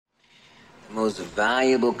The most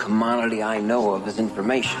valuable commodity I know of is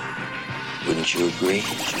information. Wouldn't you agree?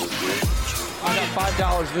 I got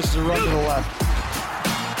 $5. This is a run to the left.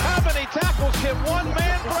 How many tackles can one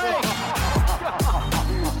man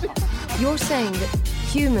break? You're saying that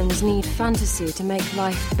humans need fantasy to make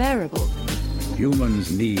life bearable?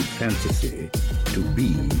 Humans need fantasy to be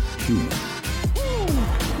human.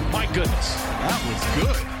 My goodness, that was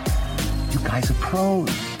good. You guys are pros.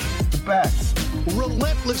 The best.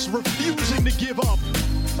 Relentless, refusing to give up.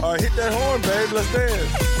 All right, hit that horn, babe. Let's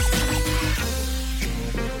dance.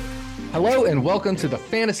 Hello and welcome to the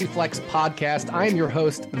Fantasy Flex podcast. I am your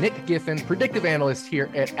host, Nick Giffen, predictive analyst here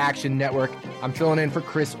at Action Network. I'm filling in for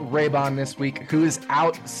Chris Raybon this week, who is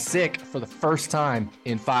out sick for the first time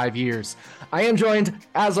in 5 years. I am joined,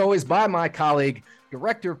 as always, by my colleague,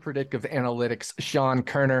 Director of Predictive Analytics, Sean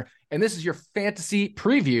Koerner, and this is your fantasy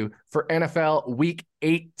preview for NFL Week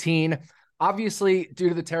 18. Obviously, due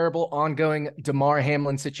to the terrible ongoing Damar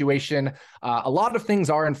Hamlin situation, a lot of things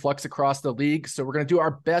are in flux across the league. So we're going to do our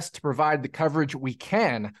best to provide the coverage we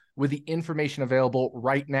can with the information available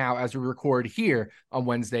right now as we record here on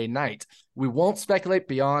Wednesday night. We won't speculate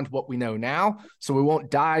beyond what we know now, so we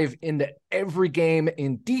won't dive into every game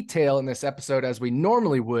in detail in this episode as we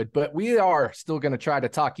normally would, but we are still going to try to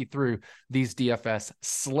talk you through these DFS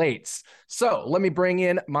slates. So let me bring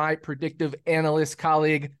in my predictive analyst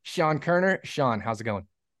colleague, Sean Koerner. Sean, how's it going?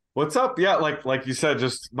 What's up? Yeah, like you said,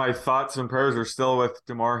 just my thoughts and prayers are still with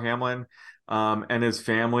Damar Hamlin and his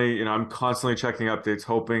family. You know, I'm constantly checking updates,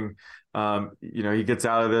 hoping he gets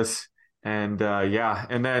out of this. And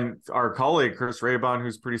and then our colleague Chris Raybon,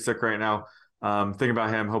 who's pretty sick right now. Thinking about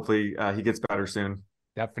him. Hopefully he gets better soon.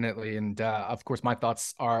 Definitely. And of course, my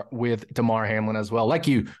thoughts are with Damar Hamlin as well. Like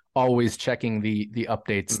you, always checking the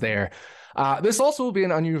updates there. This also will be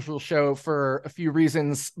an unusual show for a few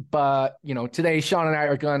reasons. But, today, Sean and I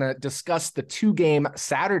are going to discuss the 2-game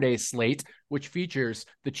Saturday slate, which features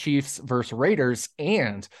the Chiefs versus Raiders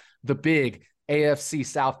and the big AFC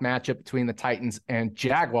South matchup between the Titans and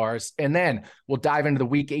Jaguars. And then we'll dive into the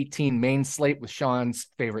Week 18 main slate with Sean's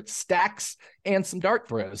favorite stacks and some dart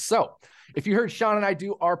throws. So if you heard Sean and I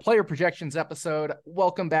do our player projections episode,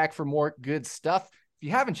 welcome back for more good stuff. If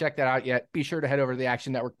you haven't checked that out yet, be sure to head over to the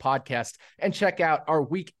Action Network podcast and check out our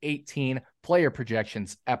Week 18 player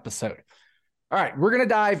projections episode. All right, we're going to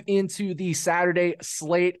dive into the Saturday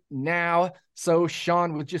slate now. So,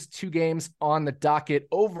 Sean, with just 2 games on the docket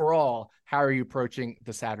overall, how are you approaching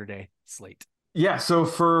the Saturday slate? Yeah, so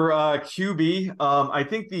for QB, I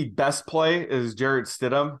think the best play is Jarrett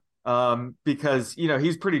Stidham because,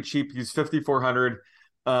 he's pretty cheap. He's 5,400,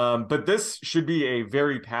 but this should be a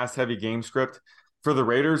very pass-heavy game script for the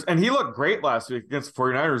Raiders. And he looked great last week against the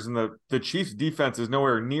 49ers, and the Chiefs' defense is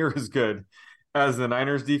nowhere near as good as the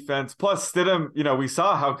Niners defense. Plus Stidham, we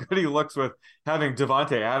saw how good he looks with having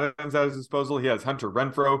Devontae Adams at his disposal. He has Hunter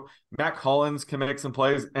Renfrow, Mac Hollins can make some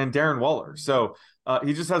plays, and Darren Waller. So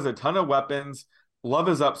he just has a ton of weapons. Love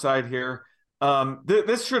his upside here.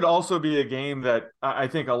 This should also be a game that I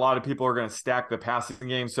think a lot of people are going to stack the passing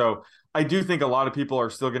game. So I do think a lot of people are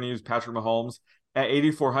still going to use Patrick Mahomes at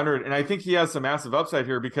 8,400. And I think he has some massive upside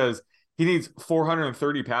here because he needs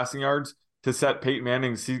 430 passing yards to set Peyton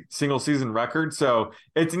Manning's single season record. So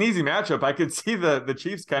it's an easy matchup. I could see the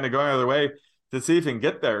Chiefs kind of going out of their way to see if he can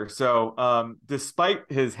get there. So despite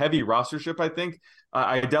his heavy rostership, I think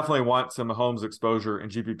I definitely want some Mahomes exposure in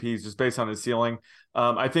GPPs just based on his ceiling.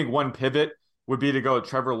 I think one pivot would be to go with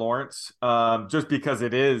Trevor Lawrence just because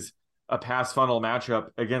it is a pass funnel matchup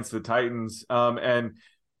against the Titans. And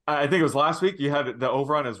I think it was last week you had the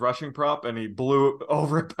over on his rushing prop and he blew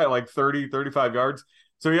over it by like 30, 35 yards.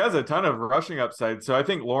 So he has a ton of rushing upside. So I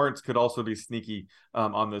think Lawrence could also be sneaky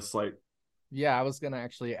on this slate. Yeah, I was going to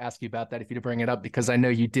actually ask you about that if you'd bring it up, because I know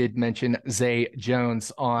you did mention Zay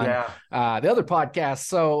Jones on the other podcast.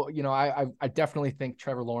 So, I definitely think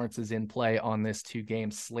Trevor Lawrence is in play on this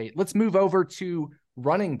 2-game slate. Let's move over to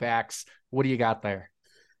running backs. What do you got there?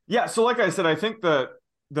 Yeah, so like I said, I think the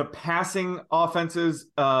passing offenses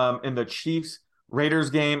in the Chiefs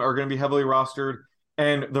Raiders game are going to be heavily rostered.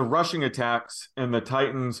 And the rushing attacks in the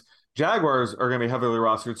Titans Jaguars are going to be heavily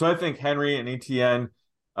rostered. So I think Henry and ETN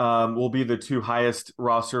will be the 2 highest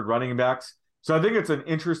rostered running backs. So I think it's an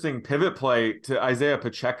interesting pivot play to Isaiah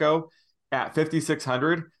Pacheco at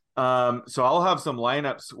 5,600. So I'll have some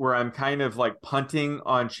lineups where I'm kind of like punting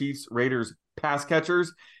on Chiefs Raiders pass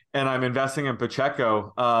catchers and I'm investing in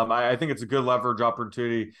Pacheco. I think it's a good leverage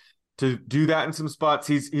opportunity to do that in some spots.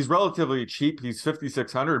 He's relatively cheap. He's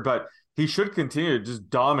 5,600, but he should continue to just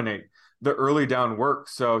dominate the early down work.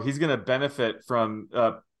 So he's going to benefit from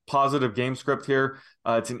positive game script here.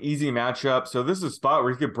 It's an easy matchup. So this is a spot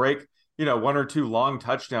where he could break one or two long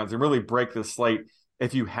touchdowns and really break the slate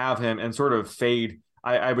if you have him and sort of fade,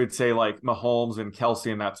 I would say, like Mahomes and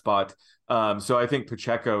Kelsey in that spot. So I think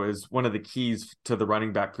Pacheco is one of the keys to the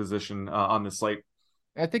running back position on the slate.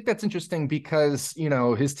 I think that's interesting because,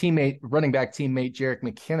 his running back teammate, Jerick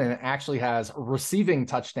McKinnon, actually has receiving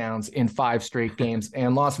touchdowns in 5 straight games.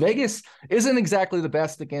 And Las Vegas isn't exactly the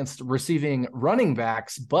best against receiving running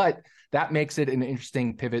backs, but that makes it an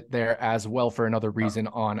interesting pivot there as well for another reason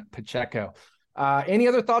on Pacheco. Any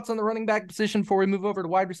other thoughts on the running back position before we move over to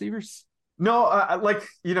wide receivers? No,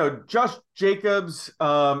 Josh Jacobs,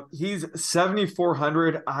 he's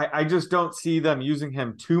 7,400. I just don't see them using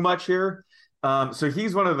him too much here. So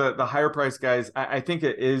he's one of the higher price guys. I think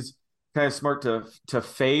it is kind of smart to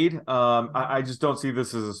fade. I just don't see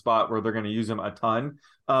this as a spot where they're going to use him a ton.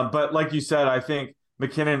 But like you said, I think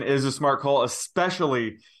McKinnon is a smart call,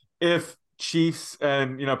 especially if Chiefs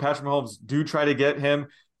and, Patrick Mahomes do try to get him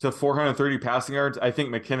to 430 passing yards. I think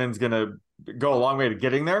McKinnon's going to go a long way to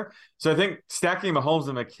getting there. So I think stacking Mahomes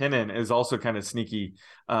and McKinnon is also kind of sneaky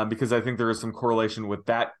because I think there is some correlation with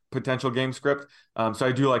that potential game script. So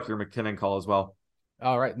I do like your McKinnon call as well.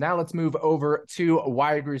 All right, now let's move over to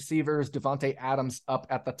wide receivers. Davante Adams up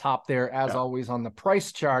at the top there, as always, on the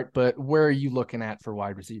price chart. But where are you looking at for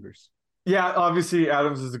wide receivers? Yeah, obviously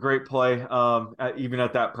Adams is a great play, even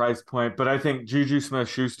at that price point. But I think Juju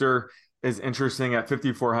Smith-Schuster is interesting at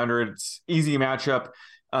 5,400. It's easy matchup.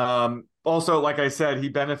 Also, like I said, he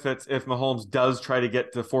benefits if Mahomes does try to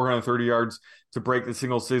get to 430 yards to break the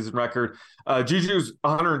single season record. Juju's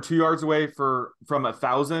 102 yards away from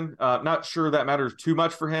 1,000. Not sure that matters too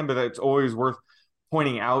much for him, but it's always worth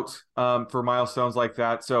pointing out for milestones like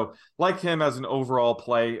that. So like him as an overall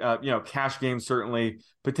play, cash games, certainly,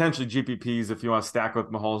 potentially GPPs if you want to stack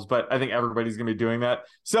with Mahomes, but I think everybody's going to be doing that.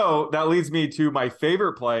 So that leads me to my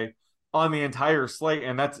favorite play on the entire slate,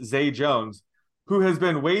 and that's Zay Jones, who has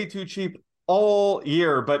been way too cheap all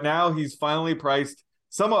year, but now he's finally priced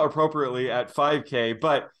somewhat appropriately at 5K.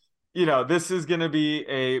 But, this is going to be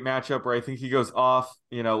a matchup where I think he goes off.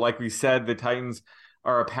 Like we said, the Titans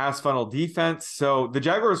are a pass funnel defense. So the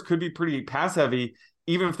Jaguars could be pretty pass heavy,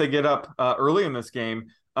 even if they get up early in this game.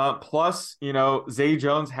 Plus, Zay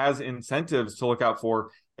Jones has incentives to look out for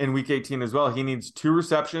in week 18 as well. He needs 2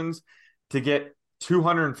 receptions to get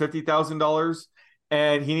 $250,000.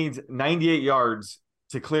 And he needs 98 yards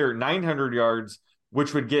to clear 900 yards,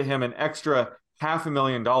 which would get him an extra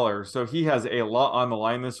 $500,000. So he has a lot on the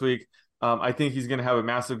line this week. I think he's going to have a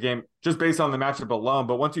massive game just based on the matchup alone.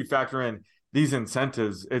 But once you factor in these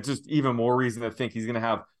incentives, it's just even more reason to think he's going to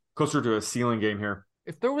have closer to a ceiling game here.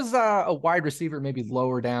 If there was a wide receiver maybe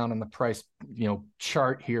lower down on the price,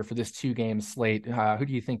 chart here for this 2-game slate, who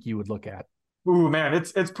do you think you would look at? Ooh, man,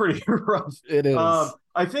 it's pretty rough. It is.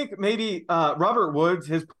 I think maybe Robert Woods,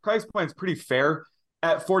 his price point's pretty fair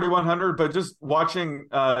at 4,100, but just watching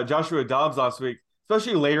Joshua Dobbs last week,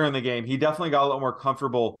 especially later in the game, he definitely got a lot more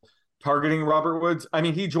comfortable targeting Robert Woods. I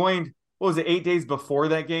mean, he joined, 8 days before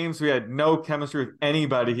that game, so he had no chemistry with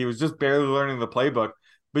anybody. He was just barely learning the playbook.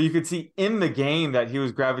 But you could see in the game that he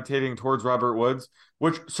was gravitating towards Robert Woods,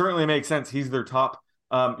 which certainly makes sense. He's their top,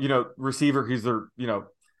 receiver. He's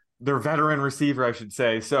their veteran receiver, I should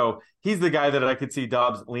say. So he's the guy that I could see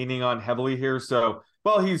Dobbs leaning on heavily here. So,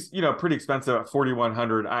 he's, pretty expensive at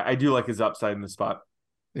 4,100. I do like his upside in the spot.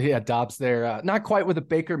 Yeah, Dobbs there. Not quite with a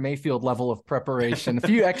Baker Mayfield level of preparation, a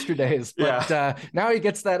few extra days, but now he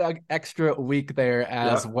gets that extra week there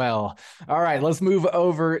as well. All right, let's move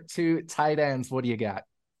over to tight ends. What do you got?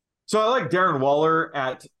 So I like Darren Waller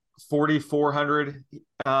at 4,400.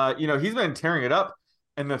 He's been tearing it up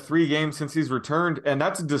in the 3 games since he's returned, and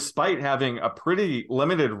that's despite having a pretty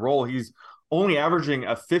limited role. He's only averaging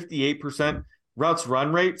a 58% routes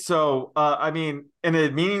run rate. So, in a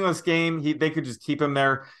meaningless game, they could just keep him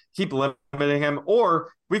there, keep limiting him,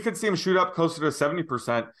 or we could see him shoot up closer to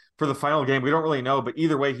 70% for the final game. We don't really know, but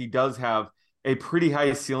either way, he does have a pretty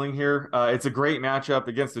high ceiling here. It's a great matchup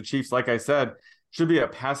against the Chiefs. Like I said, should be a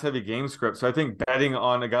pass-heavy game script. So I think betting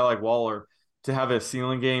on a guy like Waller to have a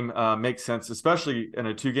ceiling game makes sense, especially in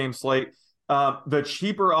a 2-game slate. The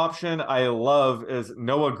cheaper option I love is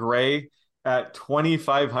Noah Gray at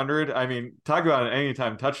 2,500. I mean, talk about an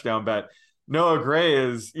anytime touchdown bet. Noah Gray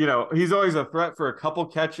is, he's always a threat for a couple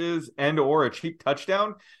catches and or a cheap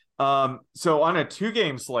touchdown. So on a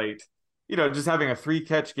 2-game slate, just having a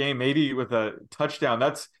 3-catch game, maybe with a touchdown,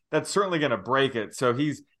 that's certainly going to break it. So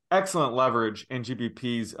he's excellent leverage in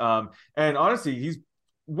GPPs. And honestly, he's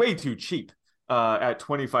way too cheap at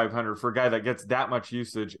 2,500 for a guy that gets that much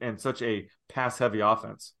usage and such a pass-heavy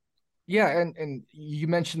offense. Yeah, and you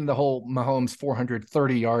mentioned the whole Mahomes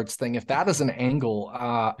 430 yards thing. If that is an angle,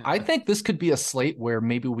 I think this could be a slate where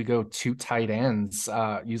maybe we go 2 tight ends,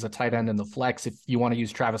 use a tight end in the flex if you want to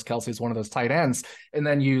use Travis Kelce as one of those tight ends, and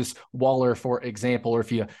then use Waller, for example. Or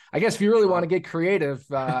if you really want to get creative,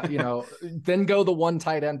 then go the 1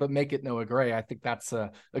 tight end, but make it Noah Gray. I think that's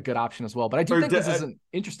a good option as well. But I do think this is an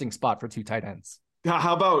interesting spot for 2 tight ends.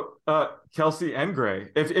 How about Kelce and Gray?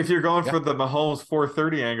 If you're going for the Mahomes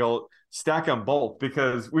 430 angle, stack them both,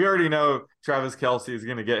 because we already know Travis Kelce is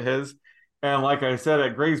going to get his. And like I said,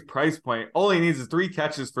 at Gray's price point, all he needs is 3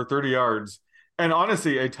 catches for 30 yards. And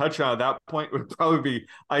honestly, a touchdown at that point would probably be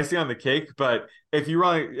icing on the cake. But if you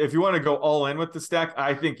want to go all in with the stack,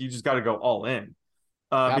 I think you just got to go all in.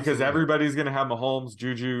 Because everybody's going to have Mahomes,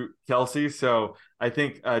 Juju, Kelce. So I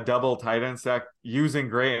think a double tight end stack using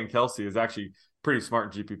Gray and Kelce is actually pretty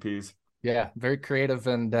smart GPPs. Yeah, very creative,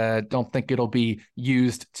 and don't think it'll be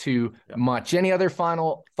used too much. Any other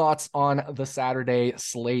final thoughts on the Saturday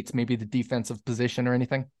slate, maybe the defensive position or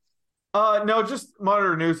anything? No, just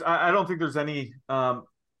monitor news. I don't think there's any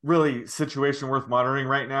really situation worth monitoring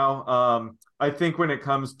right now. I think when it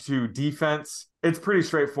comes to defense, it's pretty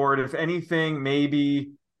straightforward. If anything,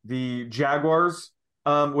 maybe the Jaguars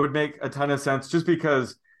would make a ton of sense, just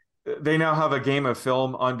because they now have a game of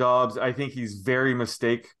film on Dobbs. I think he's very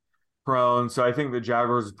mistake prone. So I think the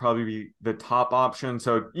Jaguars would probably be the top option.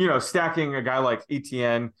 So, stacking a guy like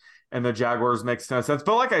ETN and the Jaguars makes no sense.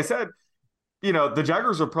 But like I said, the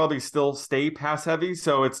Jaguars will probably still stay pass heavy.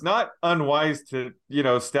 So it's not unwise to,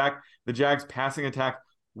 stack the Jags passing attack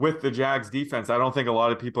with the Jags defense. I don't think a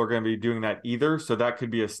lot of people are going to be doing that either. So that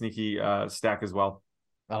could be a sneaky stack as well.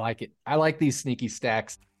 I like it. I like these sneaky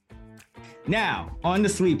stacks. Now, on to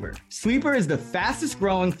Sleeper. Sleeper is the fastest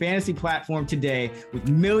growing fantasy platform today with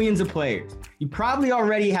millions of players. You probably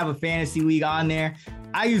already have a fantasy league on there.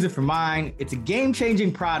 I use it for mine. It's a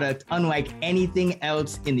game-changing product unlike anything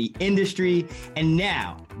else in the industry. And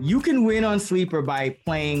now, you can win on Sleeper by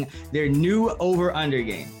playing their new over-under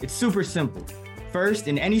game. It's super simple. First,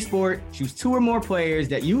 in any sport, choose 2 or more players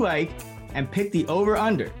that you like and pick the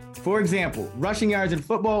over-under. For example, rushing yards in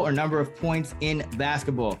football or number of points in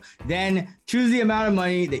basketball. Then choose the amount of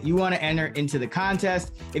money that you want to enter into the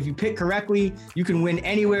contest. If you pick correctly, you can win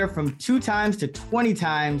anywhere from 2 times to 20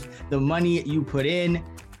 times the money you put in.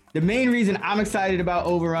 The main reason I'm excited about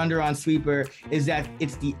Over Under on Sleeper is that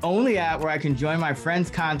it's the only app where I can join my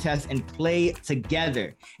friends' contests and play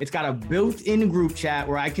together. It's got a built-in group chat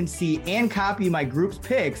where I can see and copy my group's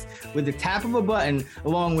picks with the tap of a button,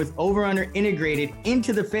 along with Over Under integrated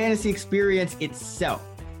into the fantasy experience itself.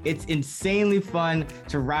 It's insanely fun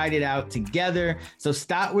to ride it out together. So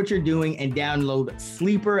stop what you're doing and download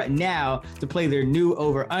Sleeper now to play their new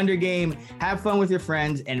over-under game. Have fun with your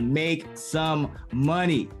friends and make some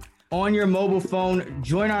money. On your mobile phone,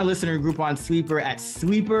 join our listener group on Sleeper at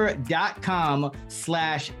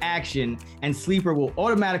sleeper.com/action, and Sleeper will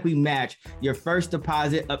automatically match your first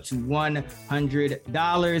deposit up to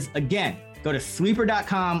 $100. Again, go to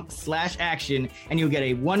sleeper.com/action and you'll get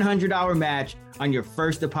a $100 match on your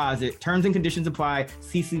first deposit. Terms and conditions apply.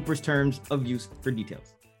 See Sleeper's terms of use for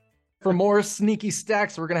details. For more sneaky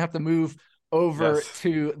stacks, we're going to have to move over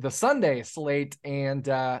to the Sunday slate. And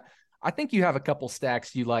I think you have a couple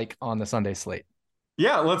stacks you like on the Sunday slate.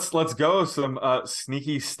 Yeah, let's go some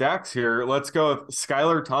sneaky stacks here. Let's go with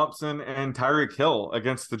Skylar Thompson and Tyreek Hill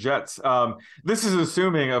against the Jets. This is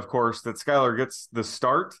assuming, of course, that Skylar gets the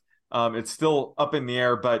start. It's still up in the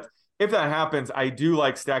air, but if that happens, I do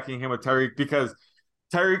like stacking him with Tyreek, because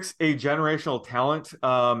Tyreek's a generational talent.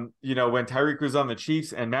 When Tyreek was on the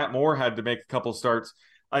Chiefs and Matt Moore had to make a couple starts,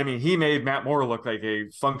 I mean, he made Matt Moore look like a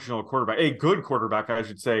functional quarterback, a good quarterback, I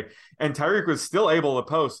should say. And Tyreek was still able to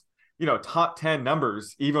post, top 10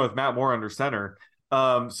 numbers, even with Matt Moore under center.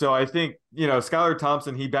 So I think, Skylar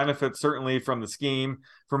Thompson, he benefits certainly from the scheme,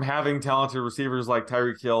 from having talented receivers like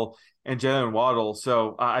Tyreek Hill and Jalen Waddle.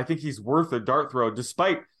 So I think he's worth a dart throw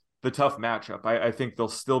despite the tough matchup. I think they'll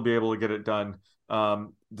still be able to get it done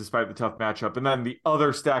despite the tough matchup. And then the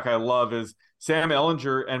other stack I love is Sam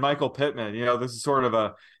Ehlinger and Michael Pittman. This is sort of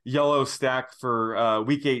a yellow stack for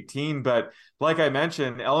week 18. But like I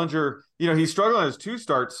mentioned, Ehlinger, he struggled on his 2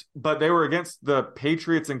 starts, but they were against the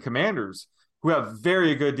Patriots and Commanders, who have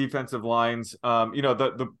very good defensive lines.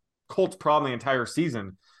 The Colts' problem the entire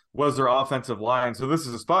season was their offensive line. So this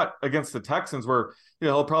is a spot against the Texans where,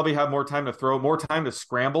 he'll probably have more time to throw, more time to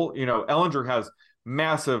scramble. Ehlinger has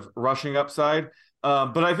massive rushing upside.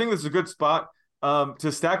 But I think this is a good spot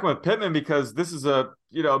to stack him with Pittman, because this is a,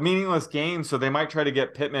 meaningless game. So they might try to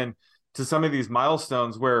get Pittman to some of these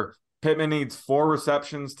milestones where Pittman needs 4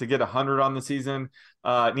 receptions to get 100 on the season,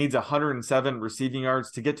 needs 107 receiving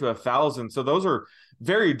yards to get to 1,000. So those are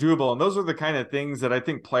very doable. And those are the kind of things that I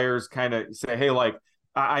think players kind of say, hey, like,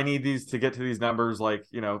 I need these to get to these numbers, like,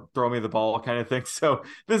 throw me the ball kind of thing. So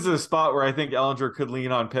this is a spot where I think Ehlinger could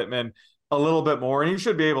lean on Pittman a little bit more, and he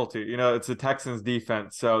should be able to. It's the Texans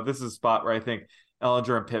defense. So this is a spot where I think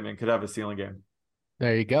Ehlinger and Pittman could have a ceiling game.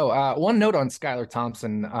 There you go. One note on Skylar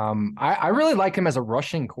Thompson. I really like him as a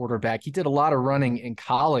rushing quarterback. He did a lot of running in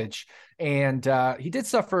college, and he did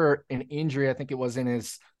suffer an injury. I think it was in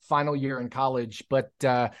his final year in college, but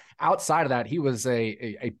outside of that, he was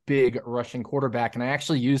a big rushing quarterback, and I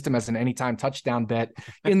actually used him as an anytime touchdown bet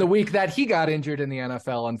in the week that he got injured in the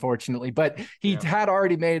NFL, unfortunately, but he had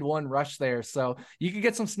already made one rush there, so you could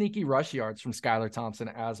get some sneaky rush yards from Skylar Thompson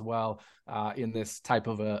as well in this type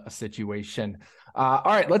of a situation. All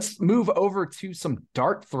right, let's move over to some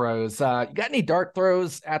dart throws. You got any dart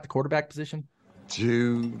throws at the quarterback position? Do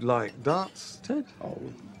you like darts, Ted? Oh,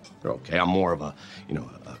 they're okay. I'm more of a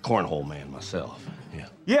cornhole man myself.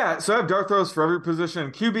 Yeah, so I have dart throws for every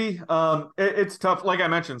position. QB, it's tough. Like I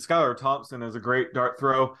mentioned, Skylar Thompson is a great dart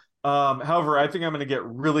throw. However, I think I'm going to get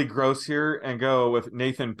really gross here and go with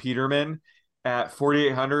Nathan Peterman at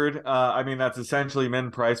 4,800. I mean, that's essentially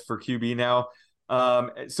min price for QB now.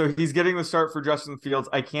 So he's getting the start for Justin Fields.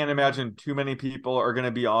 I can't imagine too many people are going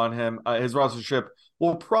to be on him. His rostership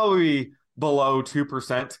will probably be below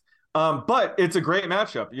 2%. But it's a great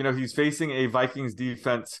matchup. He's facing a Vikings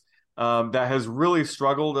defense that has really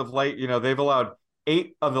struggled of late. They've allowed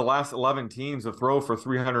 8 of the last 11 teams to throw for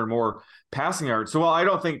 300 more passing yards. So while I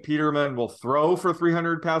don't think Peterman will throw for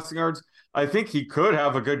 300 passing yards, I think he could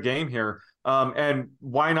have a good game here. And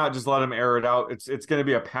why not just let him air it out? It's going to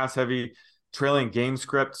be a pass-heavy trailing game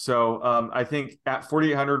script. So I think at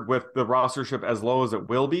 4,800 with the rostership as low as it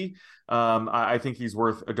will be, I think he's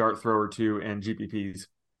worth a dart throw or two in GPPs.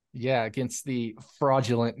 Yeah, against the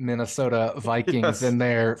fraudulent Minnesota Vikings and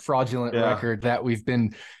their fraudulent record that we've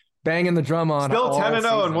been banging the drum on. Still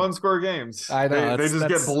 10-0 in one-score games. I know. They just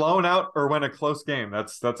get blown out or win a close game.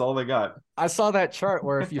 That's all they got. I saw that chart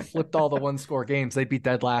where if you flipped all the one-score games, they'd be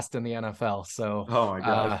dead last in the NFL. So, oh my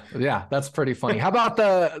God. Yeah, that's pretty funny. How about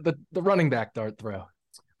the running back dart throw?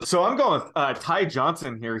 So I'm going with Ty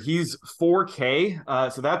Johnson here. He's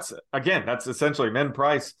 4K. So that's essentially min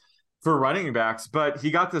price for running backs, but he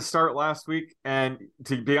got the start last week. And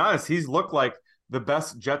to be honest, he's looked like the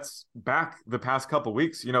best Jets back the past couple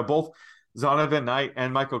weeks. Both Zonovan Knight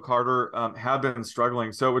and Michael Carter have been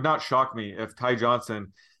struggling. So it would not shock me if Ty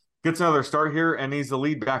Johnson gets another start here and he's the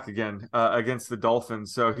lead back again against the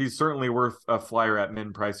Dolphins. So he's certainly worth a flyer at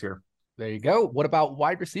min price here. There you go. What about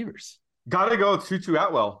wide receivers? Got to go with Tutu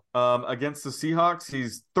Atwell against the Seahawks.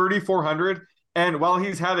 He's 3,400. And while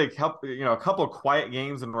he's had a couple of quiet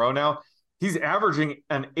games in a row now, he's averaging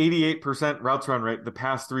an 88% routes run rate the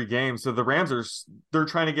past 3 games. So the Rams they're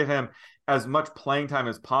trying to get him as much playing time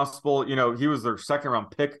as possible. He was their second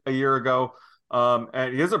round pick a year ago.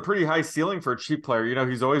 And he has a pretty high ceiling for a cheap player.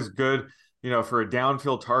 He's always good, for a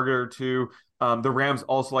downfield target or two. The Rams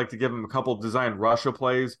also like to give him a couple of designed Russia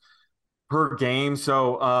plays per game.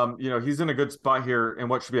 So, he's in a good spot here in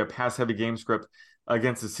what should be a pass heavy game script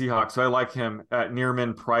against the Seahawks. So I like him at near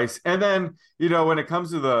min price. And then, when it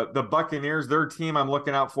comes to the Buccaneers, their team I'm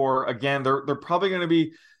looking out for, again, they're probably going to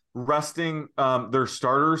be resting their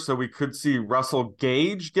starters. So we could see Russell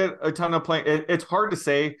Gage get a ton of play. It's hard to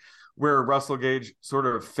say where Russell Gage sort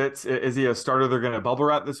of fits. Is he a starter they're going to bubble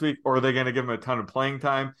wrap this week, or are they going to give him a ton of playing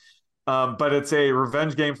time? But it's a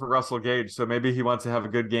revenge game for Russell Gage, so maybe he wants to have a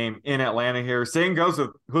good game in Atlanta here. Same goes with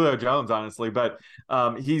Julio Jones, honestly, but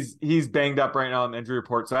he's banged up right now on the injury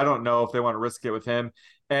report, so I don't know if they want to risk it with him.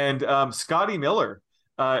 And Scotty Miller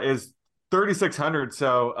is 3,600,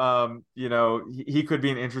 so he could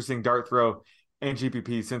be an interesting dart throw in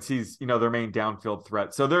GPP since he's their main downfield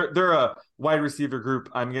threat. So they're a wide receiver group.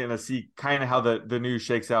 I'm going to see kind of how the news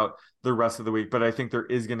shakes out the rest of the week, but I think there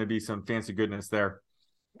is going to be some fancy goodness there.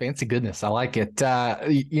 Fancy goodness. I like it.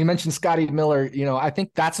 You mentioned Scotty Miller. I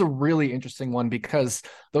think that's a really interesting one because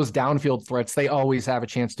those downfield threats, they always have a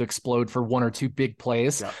chance to explode for 1 or 2 big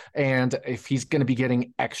plays. Yeah. And if he's going to be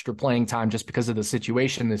getting extra playing time just because of the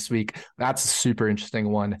situation this week, that's a super interesting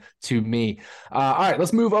one to me. All right,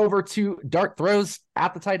 let's move over to dart throws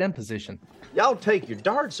at the tight end position. Y'all take your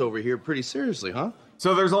darts over here pretty seriously, huh?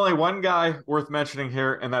 So there's only one guy worth mentioning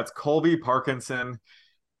here, and that's Colby Parkinson.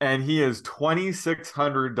 And he is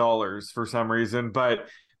 $2,600 for some reason. But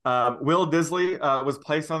Will Disley was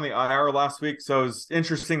placed on the IR last week. So it's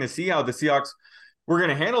interesting to see how the Seahawks we're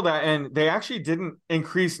going to handle that. And they actually didn't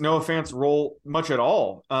increase Noah Fant's role much at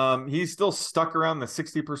all. He's still stuck around the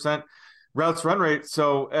 60% routes run rate.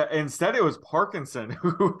 So instead, it was Parkinson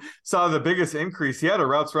who saw the biggest increase. He had a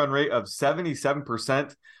routes run rate of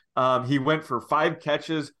 77%. He went for 5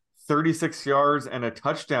 catches, 36 yards, and a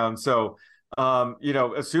touchdown. So,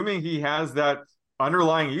 assuming he has that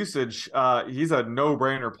underlying usage, he's a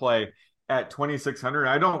no-brainer play at 2,600.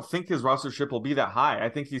 I don't think his rostership will be that high. I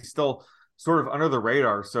think he's still sort of under the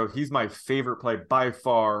radar. So he's my favorite play by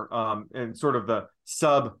far, in sort of the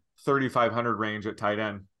sub 3,500 range at tight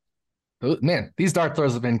end. Man, these dart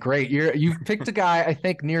throws have been great. You've picked a guy, I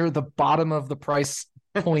think, near the bottom of the price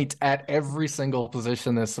point at every single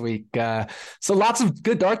position this week. So lots of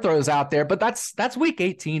good dart throws out there, but that's week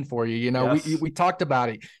 18 for you. Yes. We talked about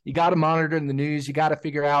it. You got to monitor in the news. You got to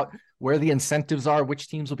figure out where the incentives are, which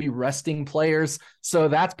teams will be resting players. So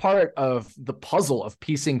that's part of the puzzle of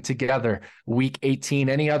piecing together week 18.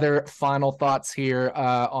 Any other final thoughts here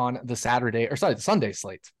on the Sunday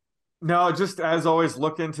slate? No, just as always,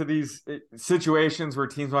 look into these situations where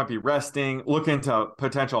teams might be resting, look into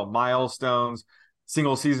potential milestones,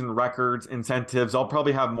 single season records, incentives. I'll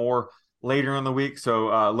probably have more later in the week,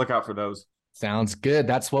 so look out for those. Sounds good.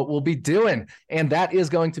 That's what we'll be doing. And that is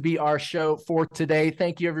going to be our show for today.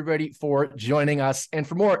 Thank you, everybody, for joining us. And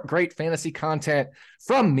for more great fantasy content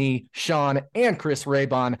from me, Sean, and Chris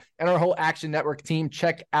Raybon, and our whole Action Network team,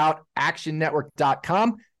 check out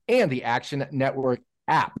actionnetwork.com and the Action Network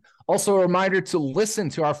app. Also, a reminder to listen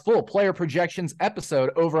to our full player projections episode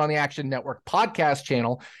over on the Action Network podcast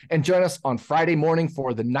channel, and join us on Friday morning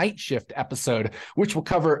for the night shift episode, which will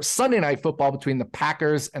cover Sunday night football between the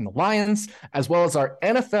Packers and the Lions, as well as our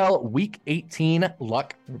NFL Week 18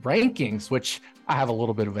 luck rankings, which I have a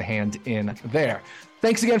little bit of a hand in there.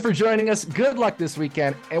 Thanks again for joining us. Good luck this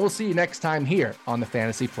weekend, and we'll see you next time here on the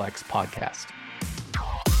Fantasy Flex podcast.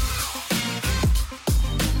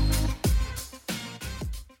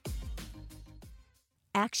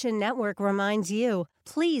 Action Network reminds you,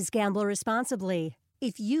 please gamble responsibly.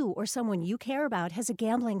 If you or someone you care about has a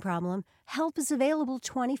gambling problem, help is available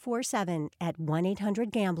 24/7 at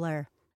 1-800-GAMBLER.